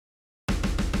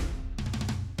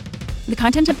The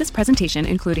content of this presentation,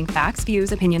 including facts,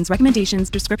 views, opinions, recommendations,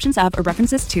 descriptions of, or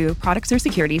references to products or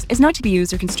securities, is not to be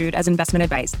used or construed as investment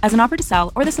advice, as an offer to sell,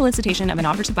 or the solicitation of an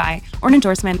offer to buy, or an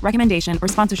endorsement, recommendation, or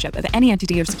sponsorship of any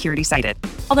entity or security cited.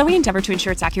 Although we endeavor to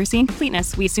ensure its accuracy and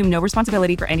completeness, we assume no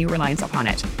responsibility for any reliance upon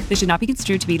it. This should not be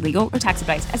construed to be legal or tax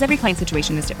advice, as every client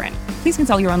situation is different. Please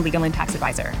consult your own legal and tax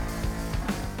advisor.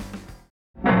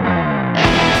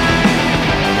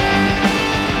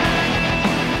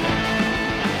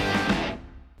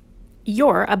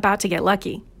 You're about to get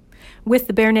lucky with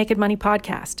the Bare Naked Money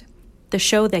Podcast, the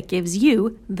show that gives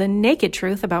you the naked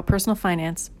truth about personal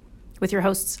finance, with your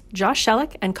hosts Josh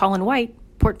Shellick and Colin White,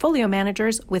 portfolio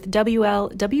managers with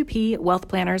WLWP Wealth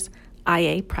Planners,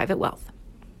 IA Private Wealth.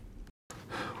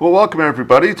 Well, welcome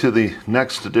everybody to the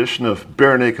next edition of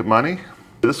Bare Naked Money.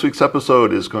 This week's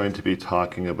episode is going to be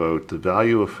talking about the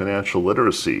value of financial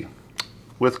literacy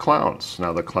with clowns.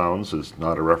 Now, the clowns is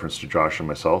not a reference to Josh and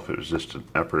myself. It was just an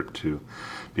effort to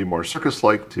be more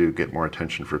circus-like, to get more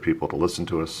attention for people to listen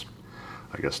to us.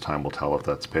 I guess time will tell if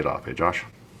that's paid off. Hey, Josh?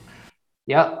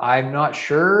 Yeah, I'm not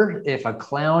sure if a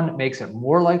clown makes it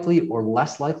more likely or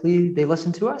less likely they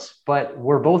listen to us, but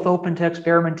we're both open to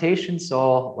experimentation,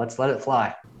 so let's let it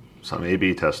fly. Some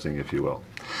A/B testing, if you will.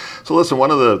 So listen, one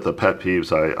of the pet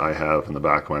peeves I have in the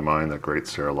back of my mind that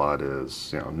grates there a lot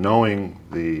is, knowing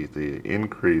the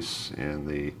increase in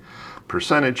the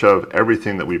percentage of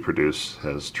everything that we produce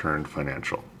has turned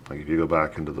financial. Like if you go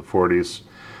back into the 40s,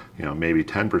 maybe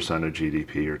 10% of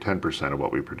GDP or 10% of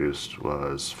what we produced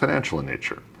was financial in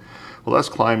nature. Well, that's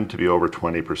climbed to be over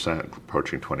 20%,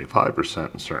 approaching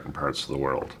 25% in certain parts of the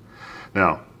world.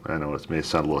 Now, I know it may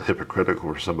sound a little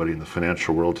hypocritical for somebody in the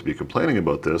financial world to be complaining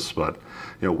about this, but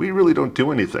we really don't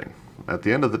do anything. At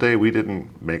the end of the day, we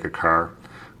didn't make a car,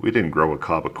 we didn't grow a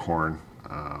cob of corn,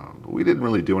 we didn't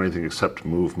really do anything except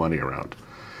move money around.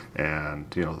 And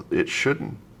it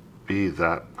shouldn't be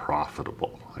that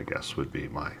profitable, I guess would be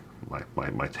my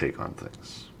take on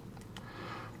things.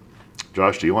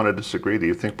 Josh, do you want to disagree? Do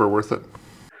you think we're worth it?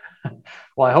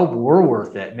 Well, I hope we're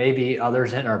worth it. Maybe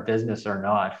others in our business are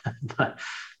not,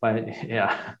 but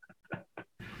yeah.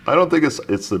 I don't think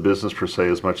it's the business per se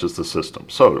as much as the system.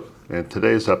 So in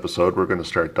today's episode, we're going to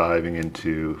start diving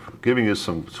into giving you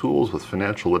some tools with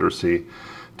financial literacy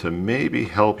to maybe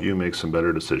help you make some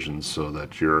better decisions so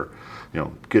that you're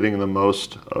getting the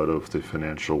most out of the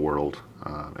financial world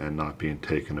and not being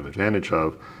taken advantage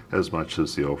of as much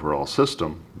as the overall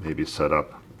system may be set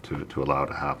up to allow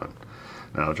to happen.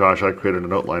 Now, Josh, I created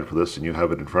an outline for this and you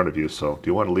have it in front of you. So do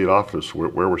you want to lead off this where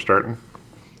we're starting?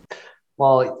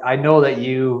 Well, I know that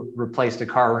you replaced a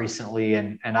car recently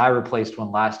and I replaced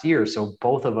one last year. So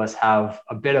both of us have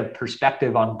a bit of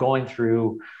perspective on going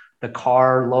through the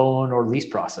car loan or lease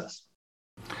process.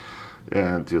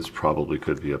 And this probably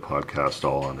could be a podcast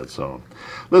all on its own.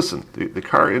 Listen, the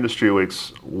car industry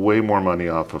makes way more money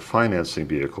off of financing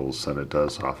vehicles than it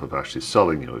does off of actually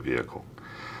selling you a vehicle.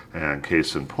 And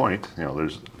case in point,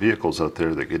 there's vehicles out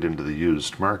there that get into the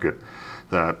used market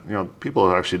that, people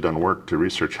have actually done work to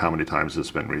research how many times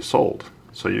it's been resold.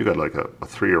 So you got like a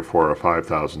 $3,000 or $4,000 or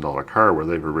 $5,000 car where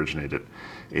they've originated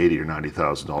 $80,000 or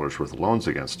 $90,000 worth of loans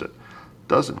against it.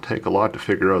 Doesn't take a lot to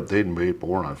figure out they'd made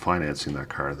more on financing that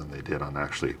car than they did on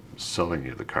actually selling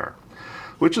you the car.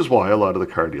 Which is why a lot of the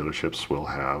car dealerships will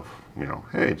have,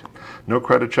 hey, no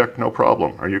credit check, no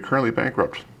problem. Are you currently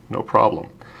bankrupt? No problem.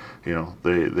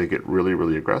 They get really,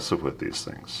 really aggressive with these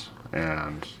things.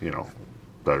 And,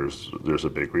 there's a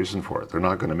big reason for it. They're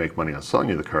not going to make money on selling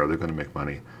you the car. They're going to make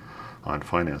money on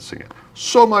financing it.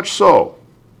 So much so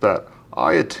that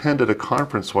I attended a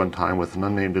conference one time with an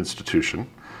unnamed institution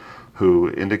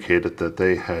who indicated that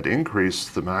they had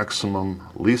increased the maximum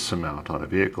lease amount on a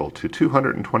vehicle to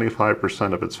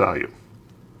 225% of its value.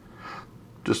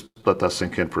 Just let that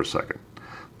sink in for a second.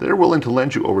 They're willing to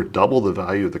lend you over double the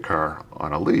value of the car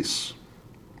on a lease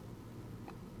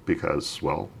because,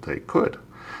 well, they could.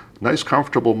 Nice,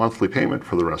 comfortable monthly payment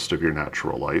for the rest of your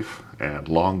natural life and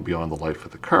long beyond the life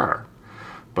of the car.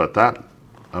 But that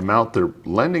amount they're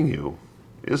lending you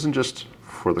isn't just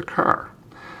for the car.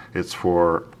 It's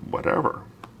for whatever.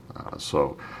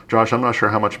 So, Josh, I'm not sure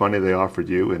how much money they offered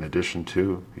you in addition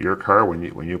to your car when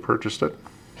you purchased it.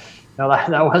 No,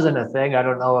 that wasn't a thing. I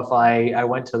don't know if I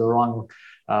went to the wrong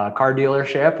car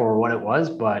dealership or what it was,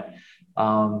 but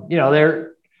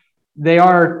they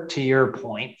are, to your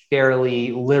point,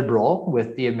 fairly liberal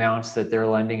with the amounts that they're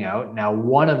lending out. Now,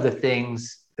 one of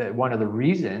the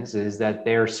reasons is that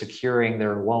they're securing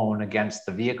their loan against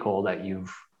the vehicle that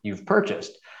you've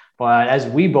purchased. But as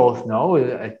we both know,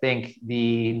 I think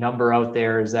the number out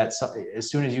there is that as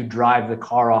soon as you drive the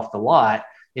car off the lot,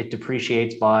 it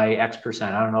depreciates by X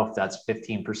percent. I don't know if that's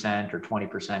 15% or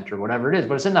 20% or whatever it is,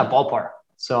 but it's in that ballpark.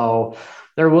 So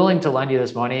they're willing to lend you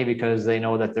this money because they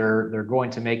know that they're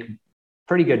going to make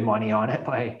pretty good money on it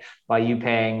by you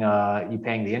paying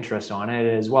the interest on it,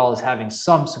 as well as having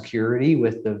some security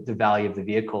with the value of the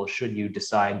vehicle should you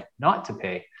decide not to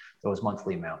pay those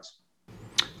monthly amounts.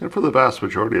 And for the vast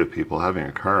majority of people, having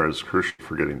a car is crucial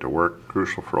for getting to work,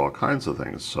 crucial for all kinds of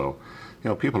things. So,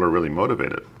 people are really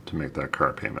motivated to make that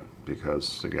car payment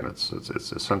because, again, it's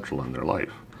essential in their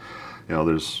life.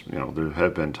 There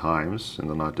have been times in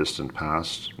the not distant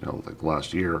past, like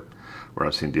last year, where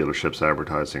I've seen dealerships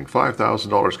advertising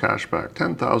 $5,000 cash back,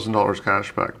 $10,000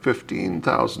 cash back,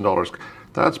 $15,000.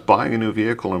 That's buying a new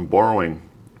vehicle and borrowing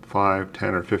 $5,000,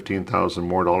 $10,000, or $15,000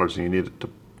 more dollars than you need to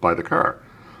buy the car.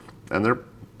 And they're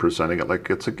presenting it like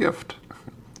it's a gift.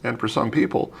 And for some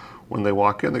people, when they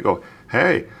walk in, they go,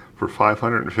 hey, for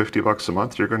 $550 a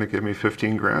month, you're going to give me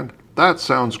 15 grand? That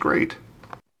sounds great.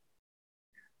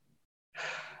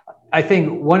 I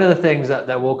think one of the things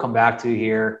that we'll come back to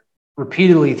here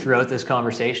repeatedly throughout this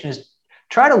conversation is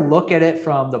try to look at it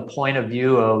from the point of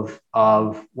view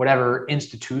of whatever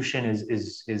institution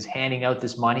is handing out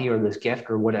this money or this gift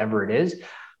or whatever it is.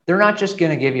 They're not just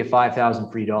going to give you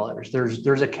 $5,000 free dollars.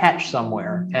 There's a catch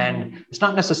somewhere, and it's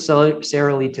not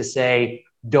necessarily to say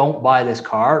don't buy this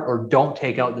car or don't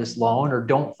take out this loan or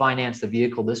don't finance the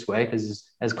vehicle this way, because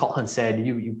as Colin said,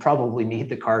 you probably need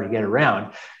the car to get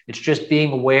around. It's just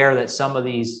being aware that some of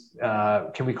these,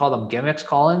 can we call them gimmicks,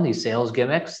 Colin? These sales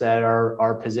gimmicks that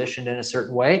are positioned in a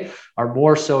certain way are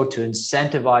more so to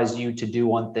incentivize you to do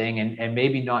one thing and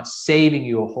maybe not saving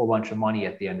you a whole bunch of money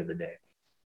at the end of the day.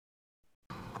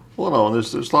 Well, no,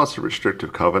 there's lots of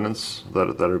restrictive covenants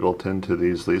that are built into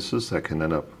these leases that can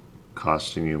end up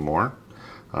costing you more.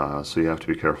 So you have to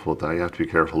be careful with that. You have to be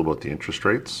careful about the interest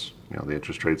rates. The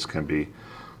interest rates can be,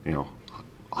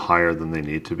 higher than they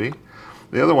need to be.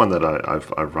 The other one that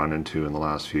I've run into in the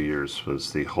last few years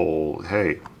was the whole,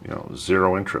 hey,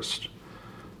 zero interest.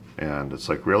 And it's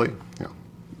like, really?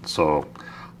 So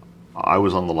I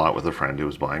was on the lot with a friend who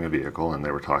was buying a vehicle, and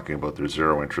they were talking about their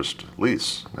zero interest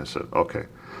lease. And I said, okay,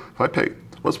 if I pay,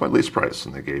 what's my lease price?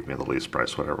 And they gave me the lease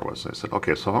price, whatever it was. And I said,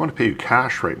 okay, so if I'm going to pay you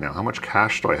cash right now, how much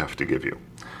cash do I have to give you?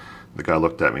 The guy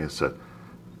looked at me and said,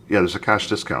 yeah, there's a cash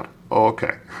discount. Oh,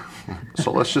 okay.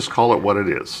 So let's just call it what it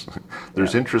is.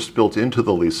 There's interest built into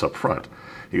the lease up front.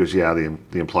 He goes, yeah,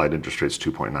 the implied interest rate's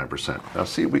 2.9%. Now,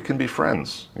 see, we can be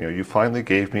friends. You finally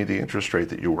gave me the interest rate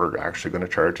that you were actually going to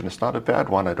charge, and it's not a bad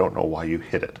one. I don't know why you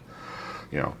hit it.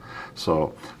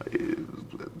 So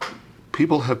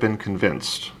people have been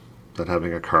convinced that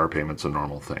having a car payment's a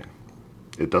normal thing.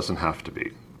 It doesn't have to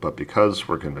be, but because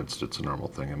we're convinced it's a normal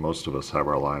thing, and most of us have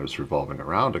our lives revolving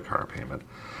around a car payment,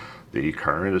 the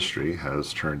car industry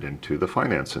has turned into the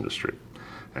finance industry.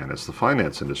 And it's the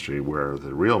finance industry where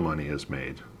the real money is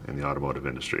made in the automotive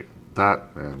industry. That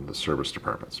and the service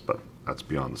departments, but that's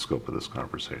beyond the scope of this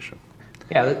conversation.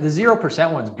 Yeah, the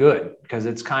 0% one's good because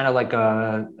it's kind of like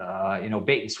a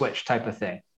bait and switch type of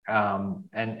thing.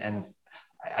 And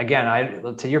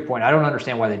again, to your point, I don't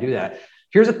understand why they do that.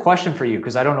 Here's a question for you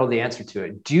because I don't know the answer to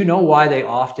it. Do you know why they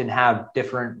often have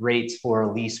different rates for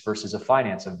a lease versus a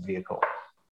finance of a vehicle?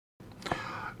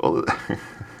 Well,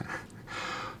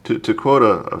 to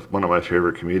quote one of my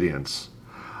favorite comedians,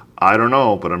 I don't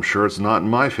know, but I'm sure it's not in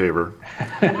my favor.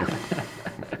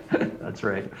 That's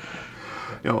right.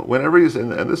 Whenever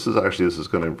and this is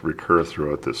going to recur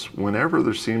throughout this, whenever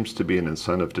there seems to be an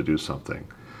incentive to do something,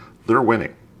 they're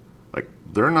winning. Like,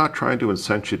 they're not trying to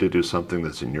incent you to do something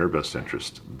that's in your best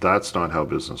interest. That's not how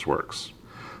business works.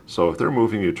 So if they're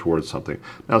moving you towards something,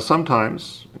 now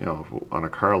sometimes, on a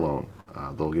car loan,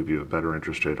 they'll give you a better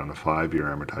interest rate on a 5-year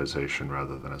amortization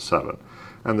rather than a 7.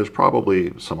 And there's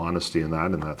probably some honesty in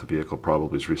that the vehicle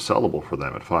probably is resellable for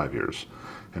them at 5 years,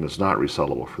 and it's not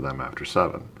resellable for them after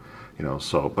 7.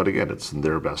 But again, it's in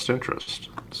their best interest.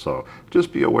 So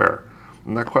just be aware.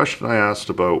 And that question I asked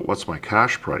about what's my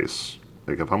cash price,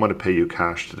 like if I'm going to pay you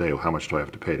cash today, how much do I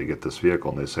have to pay to get this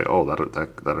vehicle? And they say, oh,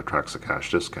 that attracts a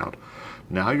cash discount.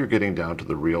 Now you're getting down to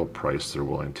the real price they're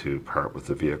willing to part with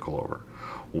the vehicle over.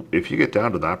 If you get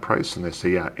down to that price and they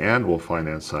say, yeah, and we'll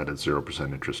finance that at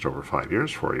 0% interest over 5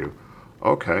 years for you,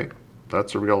 okay,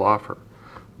 that's a real offer.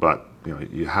 But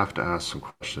you have to ask some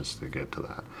questions to get to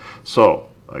that. So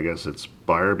I guess it's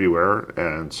buyer beware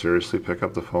and seriously pick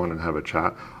up the phone and have a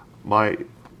chat. My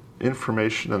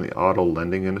information in the auto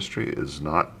lending industry is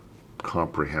not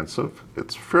comprehensive.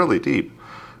 It's fairly deep,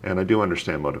 and I do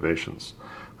understand motivations.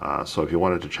 So if you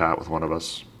wanted to chat with one of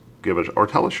us, give it, or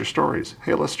tell us your stories.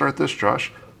 Hey, let's start this,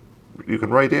 Josh. you can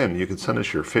write in. You can send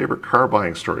us your favorite car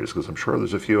buying stories, because I'm sure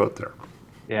there's a few out there.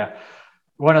 Yeah.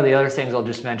 One of the other things I'll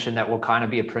just mention that will kind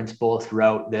of be a principle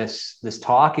throughout this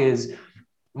talk is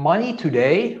money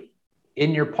today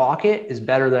in your pocket is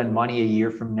better than money a year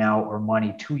from now or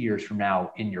money 2 years from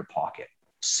now in your pocket.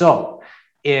 So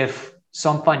if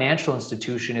some financial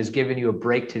institution is giving you a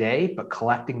break today, but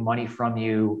collecting money from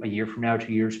you a year from now,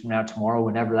 2 years from now, tomorrow,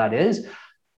 whenever that is,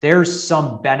 there's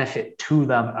some benefit to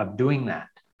them of doing that.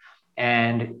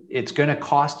 And it's going to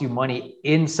cost you money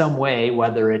in some way,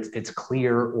 whether it's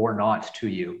clear or not to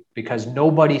you, because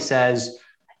nobody says,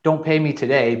 don't pay me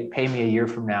today, pay me a year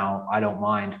from now. I don't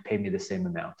mind, pay me the same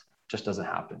amount. It just doesn't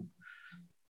happen.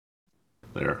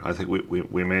 There, I think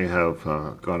we may have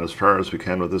gone as far as we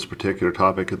can with this particular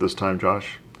topic at this time,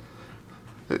 Josh.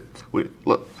 We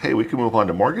can move on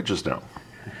to mortgages now.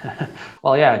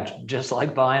 Well, yeah, just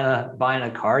like buying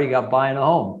a car, you got buying a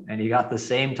home, and you got the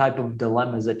same type of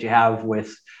dilemmas that you have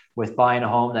with buying a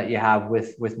home that you have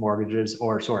with mortgages,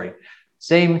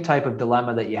 same type of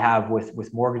dilemma that you have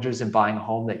with mortgages and buying a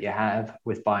home that you have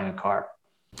with buying a car.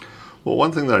 Well,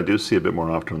 one thing that I do see a bit more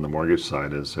often on the mortgage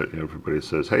side is that everybody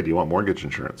says, hey, do you want mortgage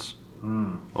insurance?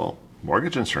 Well,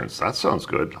 mortgage insurance, that sounds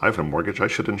good. I have a mortgage, I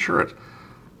should insure it.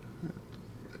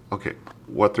 Okay,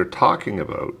 what they're talking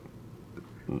about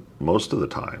most of the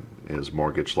time is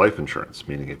mortgage life insurance,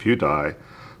 meaning if you die,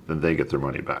 then they get their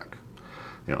money back.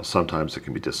 Sometimes it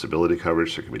can be disability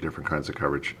coverage, there can be different kinds of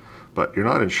coverage, but you're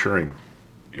not insuring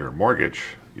your mortgage,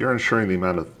 you're insuring the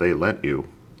amount that they lent you,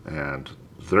 and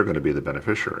they're going to be the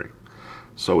beneficiary.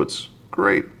 So it's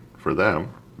great for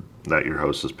them that your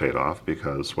house is paid off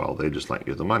because, well, they just lent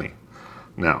you the money.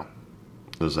 Now,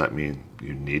 does that mean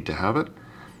you need to have it?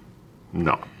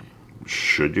 No.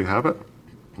 Should you have it?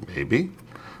 Maybe.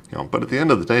 But at the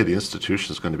end of the day, the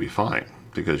institution is going to be fine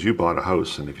because you bought a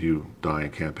house, and if you die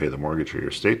and can't pay the mortgage, or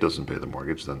your state doesn't pay the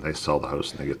mortgage, then they sell the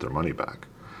house and they get their money back.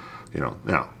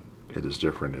 Now, it is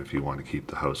different if you want to keep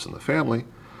the house in the family,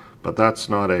 but that's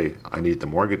not I need the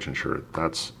mortgage insured.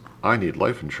 That's I need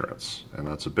life insurance, and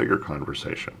that's a bigger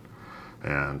conversation.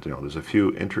 And there's a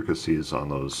few intricacies on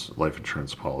those life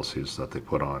insurance policies that they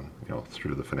put on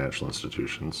through the financial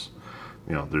institutions.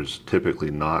 There's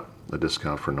typically not a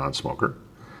discount for non-smoker,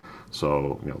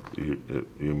 so you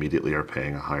immediately are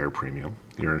paying a higher premium.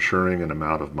 You're insuring an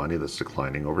amount of money that's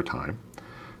declining over time,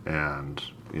 and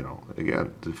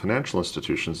again, the financial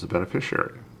institution is the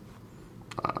beneficiary.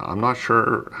 I'm not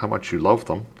sure how much you love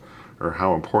them or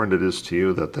how important it is to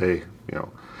you that they,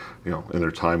 in their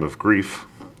time of grief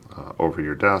over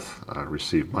your death,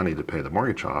 receive money to pay the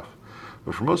mortgage off.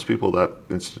 But for most people, that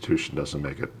institution doesn't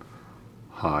make it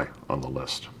high on the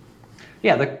list.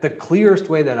 Yeah, the clearest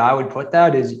way that I would put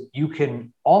that is you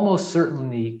can almost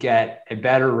certainly get a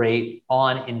better rate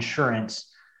on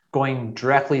insurance going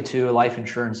directly to a life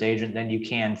insurance agent than you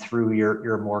can through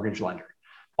your mortgage lender.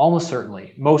 Almost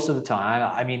certainly, most of the time.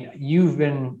 I mean, you've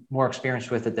been more experienced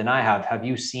with it than I have. Have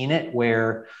you seen it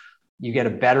where you get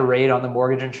a better rate on the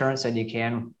mortgage insurance than you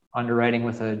can underwriting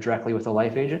directly with a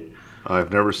life agent?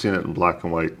 I've never seen it in black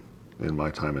and white in my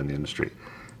time in the industry.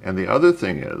 And the other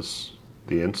thing is,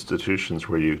 the institutions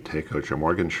where you take out your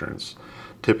mortgage insurance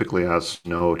typically ask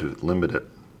no to limited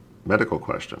medical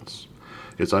questions.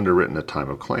 It's underwritten at time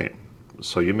of claim.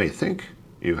 So you may think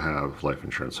you have life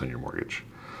insurance on your mortgage,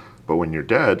 but when you're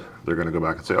dead, they're going to go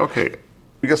back and say, okay,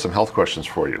 we got some health questions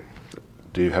for you.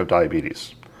 Do you have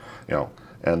diabetes?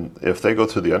 And if they go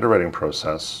through the underwriting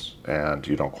process and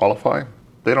you don't qualify,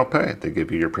 they don't pay. They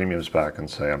give you your premiums back and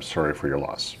say, I'm sorry for your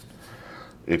loss.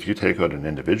 If you take out an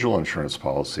individual insurance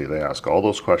policy, they ask all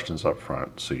those questions up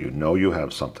front, so you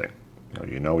have something.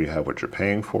 You have what you're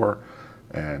paying for,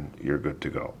 and you're good to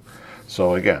go.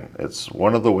 So again, it's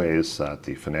one of the ways that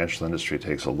the financial industry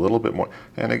takes a little bit more.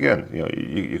 And again,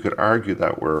 you could argue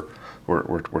that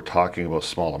we're talking about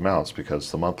small amounts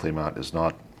because the monthly amount is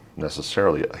not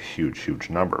necessarily a huge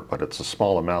number, but it's a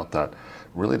small amount that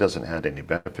really doesn't add any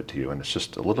benefit to you, and it's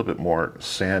just a little bit more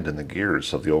sand in the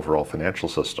gears of the overall financial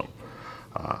system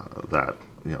that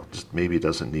just maybe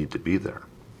doesn't need to be there.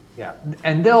 Yeah,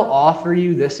 and they'll offer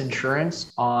you this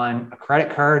insurance on a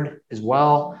credit card as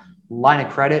well, line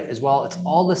of credit as well. It's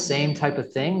all the same type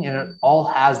of thing, and it all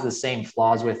has the same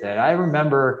flaws with it. I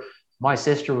remember my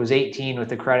sister was 18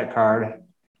 with a credit card.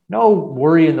 No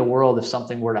worry in the world if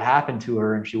something were to happen to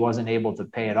her and she wasn't able to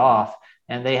pay it off.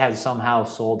 And they had somehow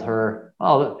sold her.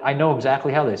 Well, I know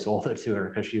exactly how they sold it to her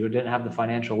because she didn't have the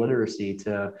financial literacy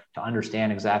to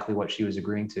understand exactly what she was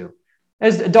agreeing to.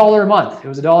 It's $1 a month. It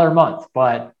was $1 a month,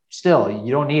 but still,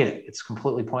 you don't need it. It's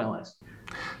completely pointless.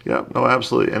 Yeah, no,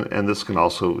 absolutely. And this can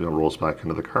also rolls back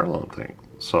into the car loan thing.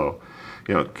 So,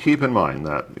 keep in mind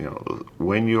that,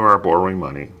 when you are borrowing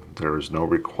money, there is no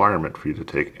requirement for you to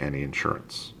take any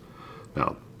insurance.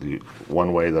 Now, the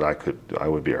one way that I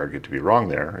would be argued to be wrong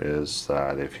there is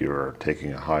that if you're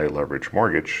taking a high leverage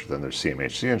mortgage, then there's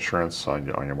CMHC insurance on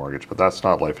your mortgage, but that's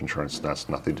not life insurance, and that's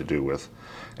nothing to do with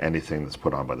anything that's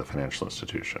put on by the financial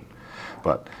institution.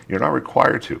 But you're not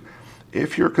required to.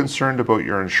 If you're concerned about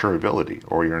your insurability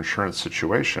or your insurance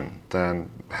situation, then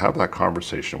have that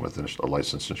conversation with a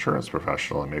licensed insurance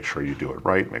professional and make sure you do it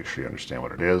right, make sure you understand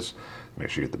what it is, make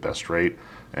sure you get the best rate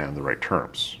and the right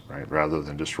terms, right? Rather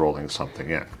than just rolling something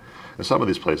in. And some of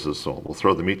these places will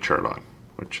throw the meat chart on,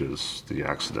 which is the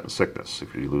accident and sickness.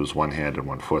 If you lose one hand and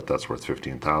one foot, that's worth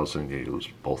 $15,000. You lose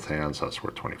both hands, that's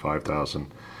worth $25,000.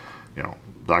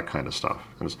 That kind of stuff.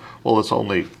 And it's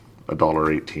only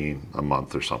 $1.18 a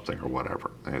month or something or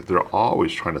whatever. And they're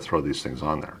always trying to throw these things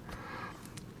on there.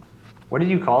 What did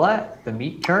you call that? The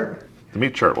meat chart? The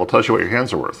meat chart. Well, it tells you what your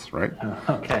hands are worth, right?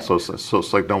 Okay. So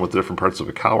it's like knowing what the different parts of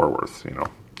a cow are worth.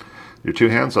 Your two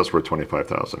hands, that's worth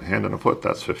 $25,000. Hand and a foot,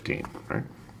 that's $15,000, right?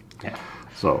 Yeah.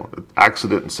 So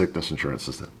accident and sickness insurance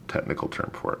is the technical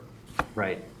term for it.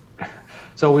 Right.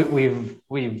 So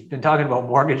we've been talking about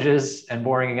mortgages and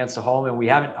borrowing against a home, and we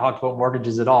haven't talked about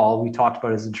mortgages at all. We talked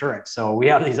about his insurance. So we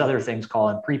have these other things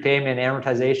called prepayment,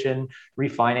 amortization,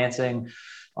 refinancing.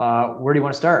 Where do you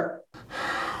want to start?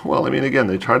 Well, again,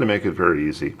 they try to make it very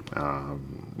easy.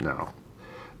 Now,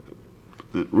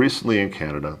 recently in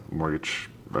Canada,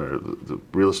 the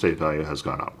real estate value has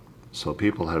gone up. So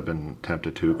people have been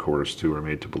tempted to, coerced to, or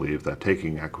made to believe that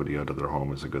taking equity out of their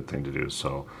home is a good thing to do.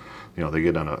 So, they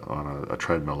get on a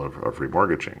treadmill of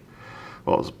remortgaging.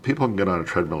 Well, people can get on a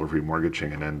treadmill of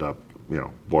remortgaging and end up,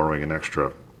 borrowing an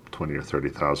extra $20,000 or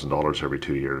 $30,000 every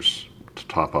 2 years to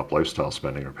top up lifestyle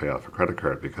spending or pay off a credit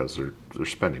card because they're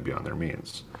spending beyond their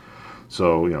means.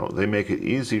 So, they make it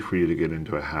easy for you to get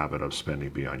into a habit of spending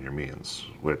beyond your means,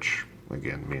 which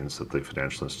again means that the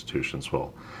financial institutions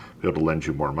will be able to lend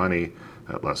you more money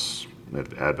at less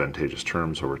advantageous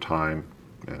terms over time,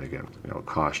 and again,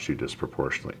 cost you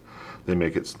disproportionately. They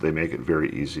make it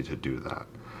very easy to do that.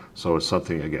 So it's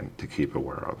something, again, to keep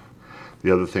aware of.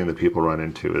 The other thing that people run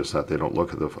into is that they don't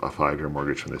look at a 5-year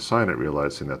mortgage when they sign it,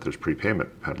 realizing that there's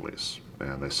prepayment penalties.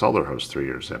 And they sell their house 3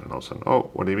 years in, and all of a sudden, oh,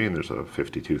 what do you mean there's a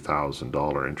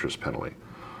 $52,000 interest penalty?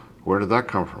 Where did that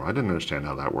come from? I didn't understand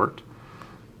how that worked.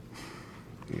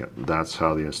 That's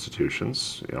how the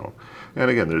institutions, and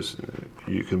again,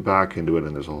 you can back into it,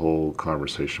 and there's a whole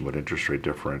conversation about interest rate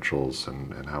differentials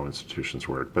and how institutions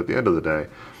work. But at the end of the day,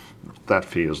 that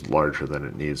fee is larger than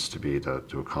it needs to be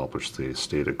to accomplish the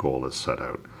stated goal that's set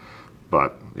out.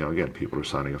 But, again, people are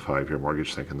signing a 5-year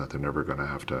mortgage thinking that they're never going to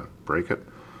have to break it,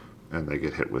 and they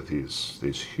get hit with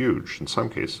these huge, in some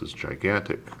cases,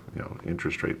 gigantic,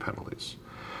 interest rate penalties.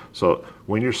 So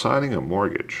when you're signing a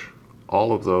mortgage,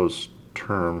 all of those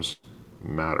terms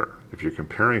matter. If you're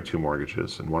comparing two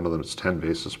mortgages and one of them is 10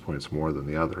 basis points more than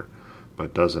the other,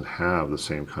 but doesn't have the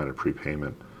same kind of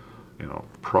prepayment,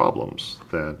 problems,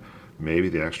 then maybe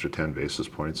the extra 10 basis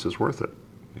points is worth it.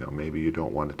 Maybe you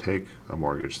don't want to take a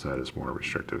mortgage that is more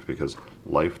restrictive because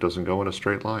life doesn't go in a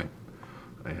straight line.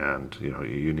 And,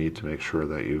 you need to make sure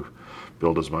that you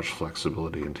build as much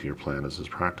flexibility into your plan as is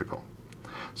practical.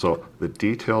 So the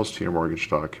details to your mortgage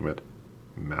document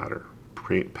matter.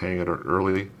 Paying it out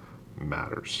early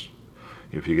matters.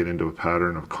 If you get into a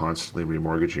pattern of constantly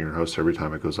remortgaging your house every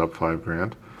time it goes up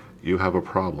 $5,000, you have a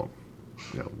problem.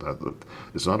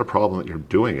 It's not a problem that you're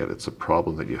doing it, it's a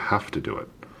problem that you have to do it.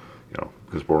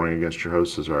 Because borrowing against your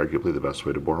house is arguably the best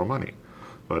way to borrow money.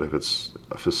 But if it's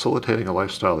facilitating a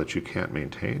lifestyle that you can't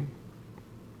maintain,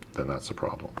 then that's a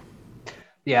problem.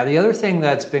 Yeah, the other thing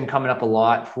that's been coming up a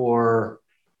lot for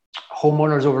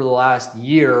homeowners over the last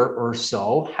year or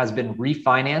so has been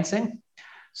refinancing.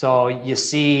 So you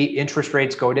see interest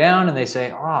rates go down and they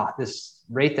say, this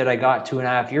rate that I got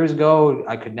 2.5 years ago,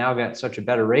 I could now get such a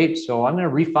better rate. So I'm going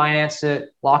to refinance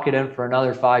it, lock it in for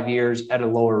another 5 years at a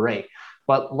lower rate.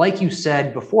 But like you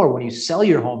said before, when you sell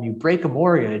your home, you break a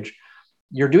mortgage,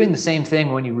 you're doing the same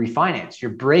thing when you refinance.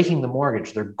 You're breaking the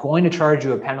mortgage. They're going to charge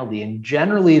you a penalty. And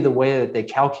generally the way that they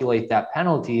calculate that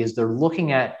penalty is they're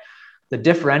looking at the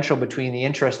differential between the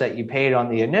interest that you paid on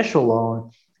the initial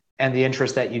loan and the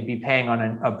interest that you'd be paying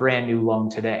on a brand new loan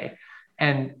today.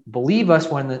 And believe us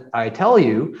when I tell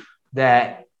you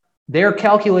that they're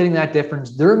calculating that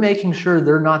difference. They're making sure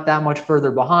they're not that much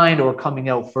further behind or coming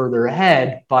out further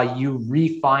ahead by you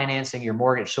refinancing your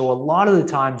mortgage. So a lot of the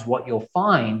times what you'll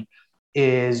find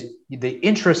is the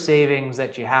interest savings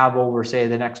that you have over, say,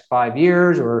 the next 5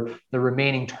 years or the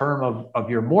remaining term of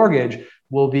your mortgage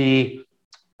will be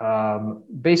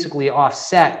basically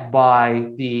offset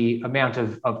by the amount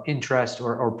of interest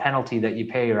or penalty that you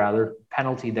pay, or rather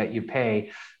penalty that you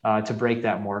pay to break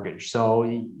that mortgage.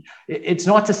 So it's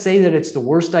not to say that it's the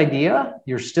worst idea.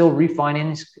 You're still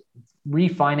refinancing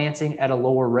at a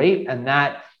lower rate, and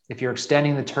that if you're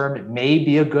extending the term, it may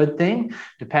be a good thing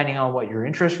depending on what your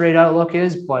interest rate outlook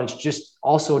is, but it's just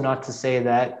also not to say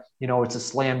that, it's a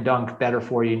slam dunk better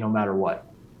for you no matter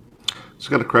what. Just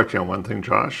got to correct you on one thing,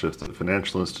 Josh. If the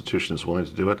financial institution is willing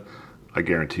to do it, I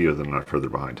guarantee you they're not further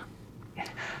behind.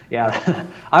 Yeah,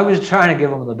 I was trying to give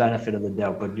them the benefit of the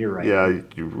doubt, but you're right. Yeah,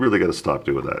 you really got to stop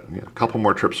doing that. A couple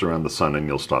more trips around the sun and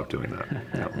you'll stop doing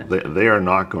that. They are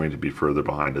not going to be further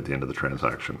behind at the end of the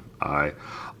transaction.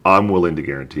 I'm willing to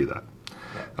guarantee that.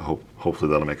 Yeah.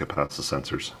 Hopefully that'll make it past the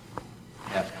censors.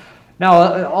 Yeah.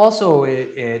 Now, also,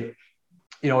 it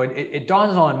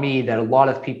dawns on me that a lot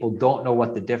of people don't know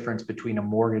what the difference between a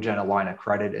mortgage and a line of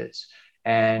credit is.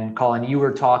 And Colin, you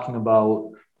were talking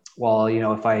about, well,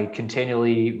 if I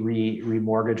continually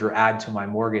remortgage or add to my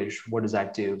mortgage, what does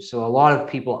that do? So a lot of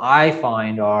people I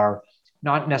find are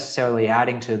not necessarily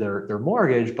adding to their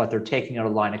mortgage, but they're taking out a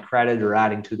line of credit or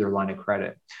adding to their line of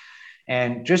credit.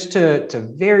 And just to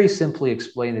very simply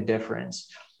explain the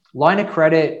difference, line of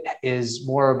credit is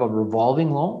more of a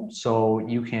revolving loan. So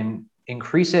you can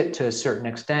increase it to a certain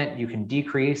extent. You can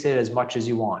decrease it as much as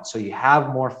you want. So you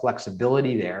have more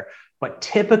flexibility there, but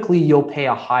typically you'll pay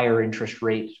a higher interest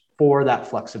rate for that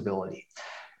flexibility.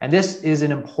 And this is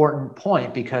an important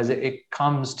point because it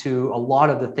comes to a lot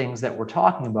of the things that we're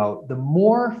talking about. The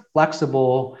more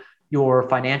flexible your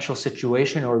financial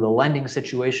situation or the lending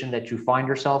situation that you find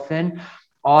yourself in,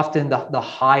 often the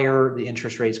higher the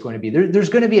interest rate is going to be. There's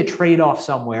going to be a trade-off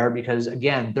somewhere because,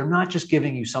 again, they're not just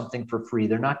giving you something for free.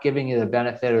 They're not giving you the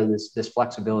benefit of this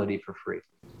flexibility for free.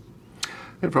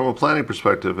 And from a planning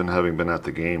perspective, and having been at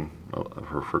the game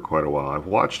for quite a while, I've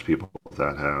watched people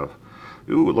that have,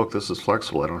 ooh, look, this is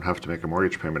flexible. I don't have to make a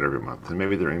mortgage payment every month. And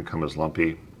maybe their income is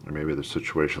lumpy, or maybe their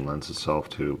situation lends itself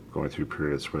to going through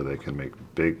periods where they can make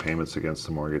big payments against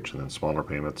the mortgage and then smaller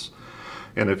payments.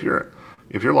 And if you're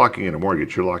locking in a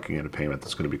mortgage, you're locking in a payment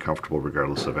that's going to be comfortable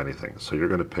regardless of anything. So you're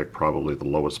going to pick probably the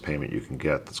lowest payment you can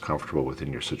get that's comfortable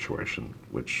within your situation,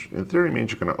 which in theory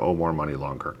means you're going to owe more money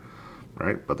longer,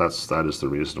 right? But that is the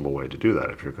reasonable way to do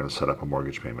that if you're going to set up a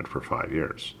mortgage payment for 5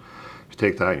 years. If you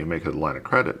take that and you make it a line of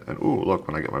credit, and ooh, look,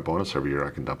 when I get my bonus every year,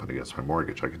 I can dump it against my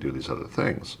mortgage. I can do these other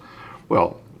things.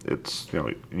 Well, it's,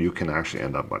 you can actually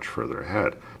end up much further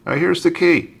ahead. Now here's the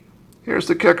key. Here's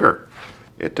the kicker.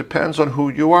 It depends on who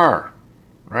you are.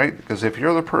 Right? Because if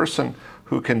you're the person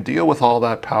who can deal with all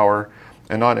that power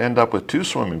and not end up with 2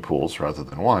 swimming pools rather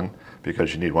than 1,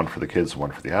 because you need one for the kids and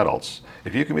one for the adults,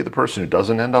 if you can be the person who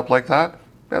doesn't end up like that,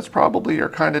 that's probably your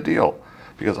kind of deal.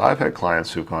 Because I've had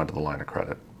clients who've gone to the line of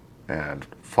credit and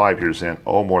 5 years in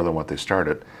owe more than what they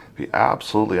started, be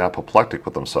absolutely apoplectic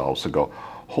with themselves and go,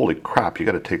 holy crap, you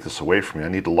got to take this away from me. I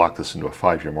need to lock this into a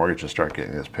 5-year mortgage and start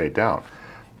getting this paid down.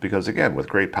 Because again, with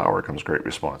great power comes great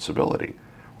responsibility.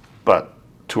 But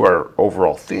to our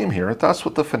overall theme here, that's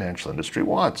what the financial industry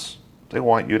wants. They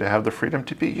want you to have the freedom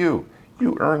to be you.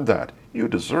 You earned that. You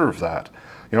deserve that.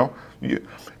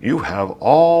 You have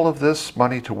all of this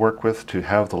money to work with to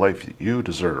have the life that you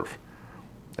deserve.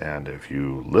 And if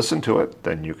you listen to it,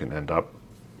 then you can end up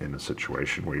in a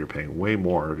situation where you're paying way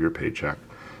more of your paycheck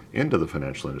into the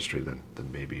financial industry than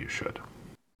maybe you should.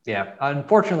 Yeah,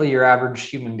 unfortunately, your average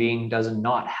human being does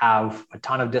not have a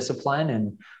ton of discipline,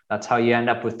 and that's how you end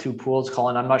up with 2 pools.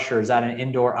 Colin, I'm not sure, is that an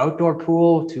indoor-outdoor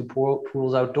pool, 2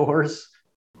 pools outdoors?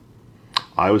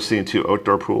 I was seeing 2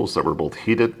 outdoor pools that were both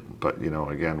heated, but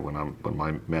again, when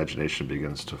my imagination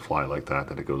begins to fly like that,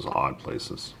 then it goes odd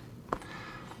places.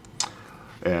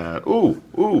 And ooh,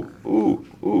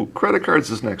 credit cards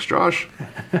is next, Josh.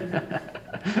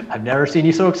 I've never seen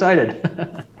you so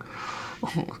excited.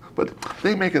 But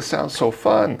they make it sound so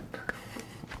fun.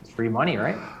 It's free money,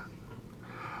 right?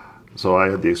 So I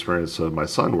had the experience of my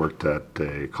son worked at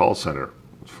a call center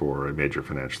for a major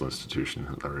financial institution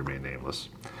that remain nameless.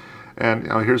 And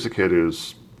here's a kid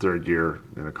who's 3rd year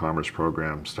in a commerce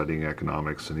program studying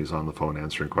economics, and he's on the phone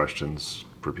answering questions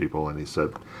for people. And he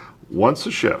said, once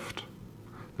a shift,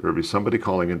 there would be somebody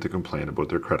calling in to complain about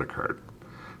their credit card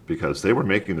because they were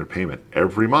making their payment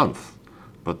every month,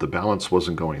 but the balance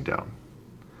wasn't going down.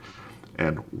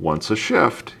 And once a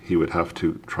shift, he would have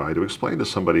to try to explain to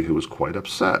somebody who was quite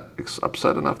upset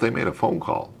enough they made a phone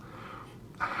call,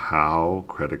 how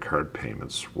credit card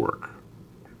payments work.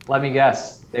 Let me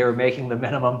guess, they were making the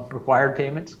minimum required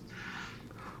payments?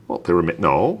 Well, they were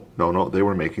they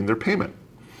were making their payment.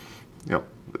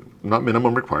 Not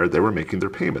minimum required, they were making their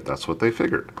payment. That's what they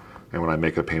figured. And when I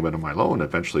make a payment on my loan,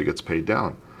 eventually it gets paid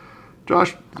down.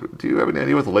 Josh, do you have any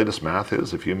idea what the latest math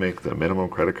is? If you make the minimum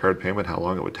credit card payment, how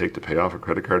long it would take to pay off a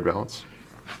credit card balance?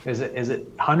 Is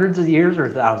it hundreds of years or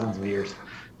thousands of years?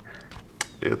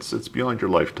 It's beyond your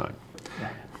lifetime.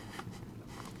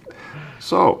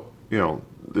 So,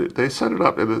 they set it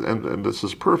up, and this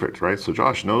is perfect, right? So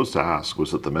Josh knows to ask,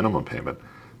 was it the minimum payment?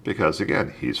 Because,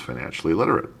 again, he's financially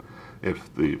literate.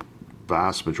 If the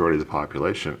vast majority of the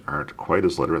population aren't quite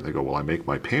as literate, they go, well, I make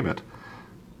my payment.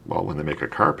 Well, when they make a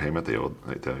car payment,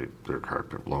 their car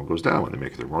loan goes down. When they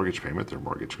make their mortgage payment, their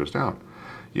mortgage goes down.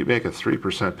 You make a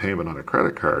 3% payment on a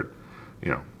credit card,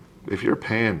 if you're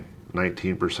paying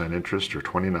 19% interest or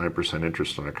 29%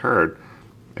 interest on a card,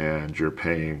 and you're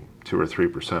paying 2 or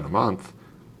 3% a month,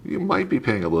 you might be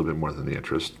paying a little bit more than the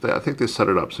interest. I think they set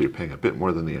it up so you're paying a bit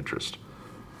more than the interest.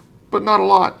 But not a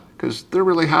lot, because they're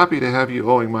really happy to have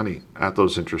you owing money at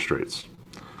those interest rates.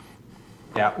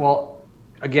 Yeah, well,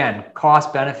 again,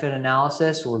 cost-benefit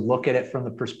analysis, or look at it from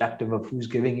the perspective of who's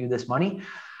giving you this money.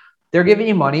 They're giving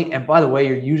you money, and by the way,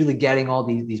 you're usually getting all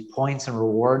these points and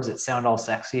rewards that sound all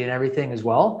sexy and everything as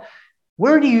well.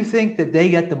 Where do you think that they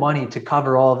get the money to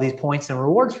cover all of these points and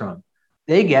rewards from?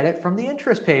 They get it from the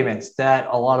interest payments that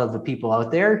a lot of the people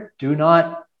out there do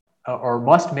not or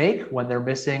must make when they're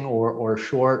missing or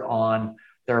short on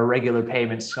their regular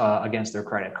payments against their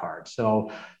credit card.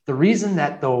 So the reason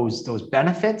that those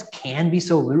benefits can be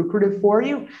so lucrative for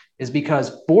you is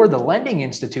because for the lending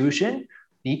institution,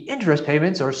 the interest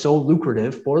payments are so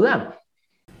lucrative for them.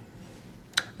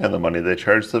 And the money they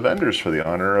charge the vendors for the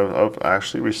honor of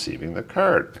actually receiving the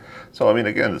card. So,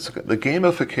 again, the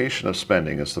gamification of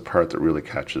spending is the part that really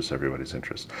catches everybody's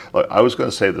interest. Look, I was going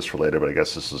to say this for later, but I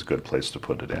guess this is a good place to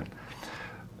put it in.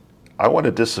 I want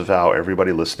to disavow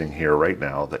everybody listening here right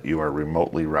now that you are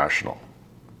remotely rational.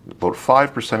 About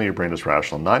 5% of your brain is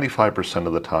rational. 95%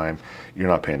 of the time, you're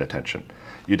not paying attention.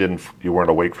 You weren't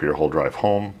awake for your whole drive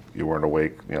home. You weren't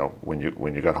awake, when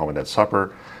you got home and had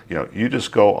supper. You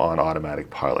just go on automatic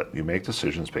pilot. You make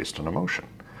decisions based on emotion.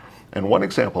 And one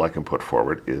example I can put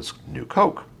forward is New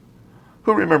Coke.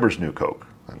 Who remembers New Coke?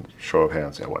 And show of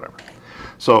hands, yeah, whatever.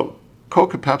 So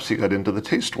Coke and Pepsi got into the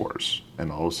taste wars,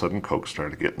 and all of a sudden Coke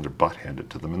started getting their butt handed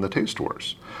to them in the taste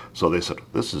wars. So they said,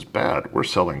 this is bad. We're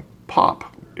selling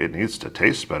pop. It needs to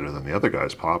taste better than the other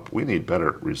guy's pop. We need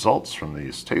better results from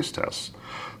these taste tests.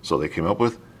 So they came up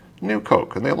with New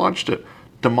Coke, and they launched it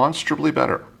demonstrably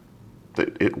better.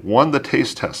 It won the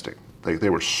taste testing. They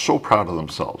were so proud of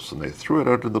themselves, and they threw it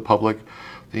out to the public.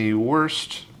 The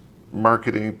worst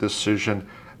marketing decision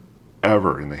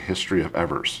ever in the history of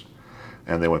evers.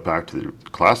 And they went back to the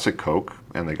classic Coke,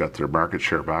 and they got their market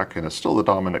share back, and it's still the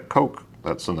dominant Coke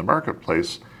that's in the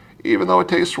marketplace, even though it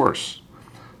tastes worse.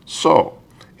 So,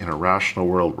 in a rational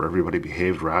world where everybody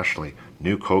behaved rationally,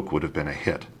 New Coke would have been a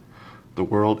hit. The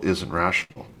world isn't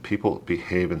rational. People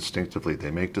behave instinctively.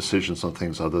 They make decisions on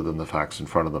things other than the facts in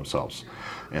front of themselves.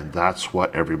 And that's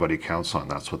what everybody counts on.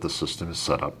 That's what the system is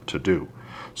set up to do.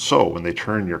 So when they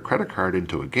turn your credit card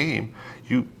into a game,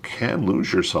 you can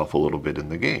lose yourself a little bit in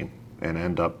the game and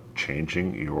end up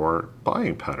changing your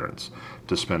buying patterns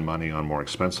to spend money on more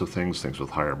expensive things with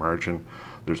higher margin.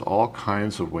 There's all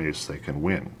kinds of ways they can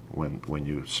win when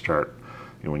you start,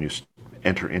 when you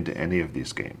enter into any of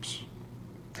these games.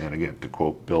 And again, to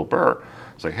quote Bill Burr,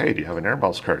 it's like, hey, do you have an Air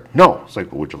Miles card? No. It's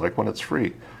like, well, would you like one? It's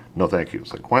free. No, thank you.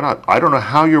 It's like, why not? I don't know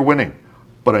how you're winning,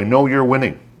 but I know you're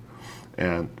winning.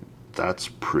 And that's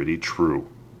pretty true.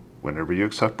 Whenever you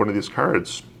accept one of these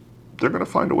cards, they're going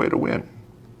to find a way to win.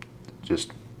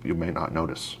 Just, you may not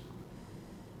notice.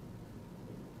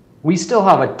 We still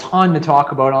have a ton to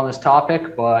talk about on this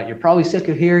topic, but you're probably sick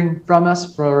of hearing from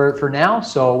us for now.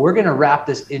 So we're going to wrap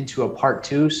this into a part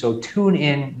 2. So tune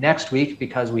in next week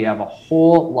because we have a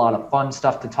whole lot of fun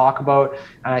stuff to talk about.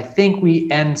 And I think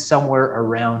we end somewhere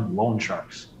around loan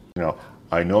sharks.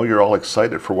 I know you're all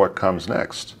excited for what comes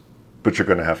next, but you're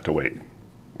going to have to wait.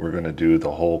 We're going to do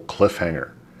the whole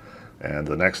cliffhanger. And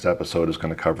the next episode is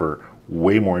going to cover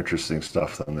way more interesting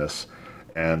stuff than this.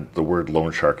 And the word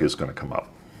loan shark is going to come up.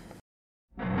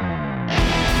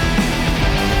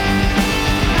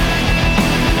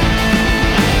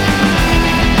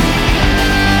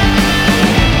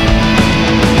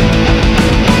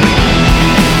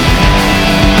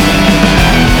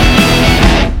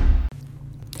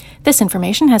 This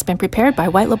information has been prepared by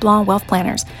White LeBlanc Wealth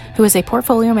Planners, who is a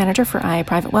portfolio manager for iA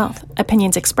Private Wealth.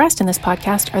 Opinions expressed in this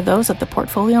podcast are those of the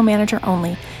portfolio manager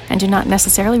only and do not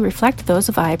necessarily reflect those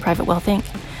of iA Private Wealth Inc.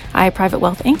 iA Private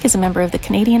Wealth Inc. is a member of the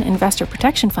Canadian Investor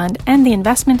Protection Fund and the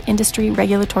Investment Industry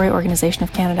Regulatory Organization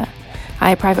of Canada.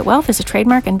 iA Private Wealth is a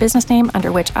trademark and business name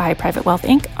under which iA Private Wealth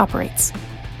Inc. operates.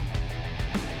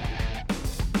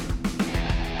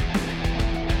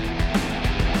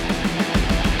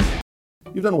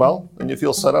 You've done well and you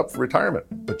feel set up for retirement,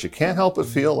 but you can't help but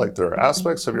feel like there are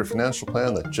aspects of your financial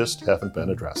plan that just haven't been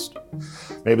addressed.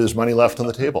 Maybe there's money left on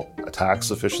the table, a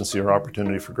tax efficiency or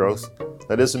opportunity for growth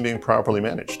that isn't being properly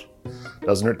managed.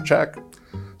 Doesn't hurt to check.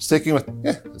 Sticking with,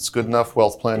 it's good enough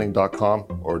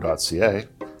wealthplanning.com or .ca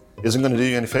isn't going to do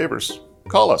you any favors.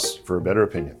 Call us for a better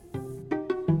opinion.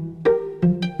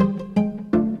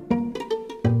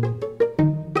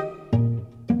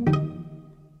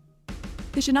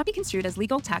 This should not be construed as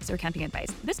legal, tax, or accounting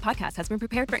advice. This podcast has been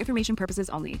prepared for information purposes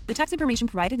only. The tax information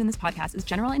provided in this podcast is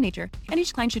general in nature, and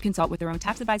each client should consult with their own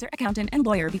tax advisor, accountant, and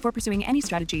lawyer before pursuing any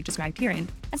strategy described herein,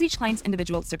 as each client's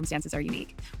individual circumstances are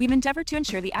unique. We've endeavored to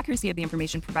ensure the accuracy of the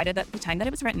information provided at the time that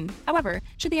it was written. However,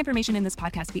 should the information in this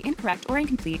podcast be incorrect or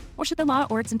incomplete, or should the law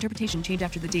or its interpretation change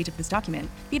after the date of this document,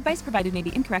 the advice provided may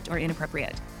be incorrect or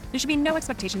inappropriate. There should be no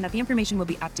expectation that the information will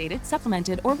be updated,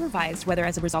 supplemented, or revised, whether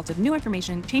as a result of new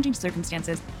information, changing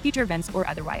circumstances, future events, or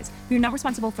otherwise. We are not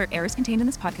responsible for errors contained in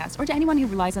this podcast or to anyone who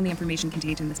relies on the information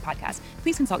contained in this podcast.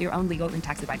 Please consult your own legal and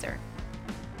tax advisor.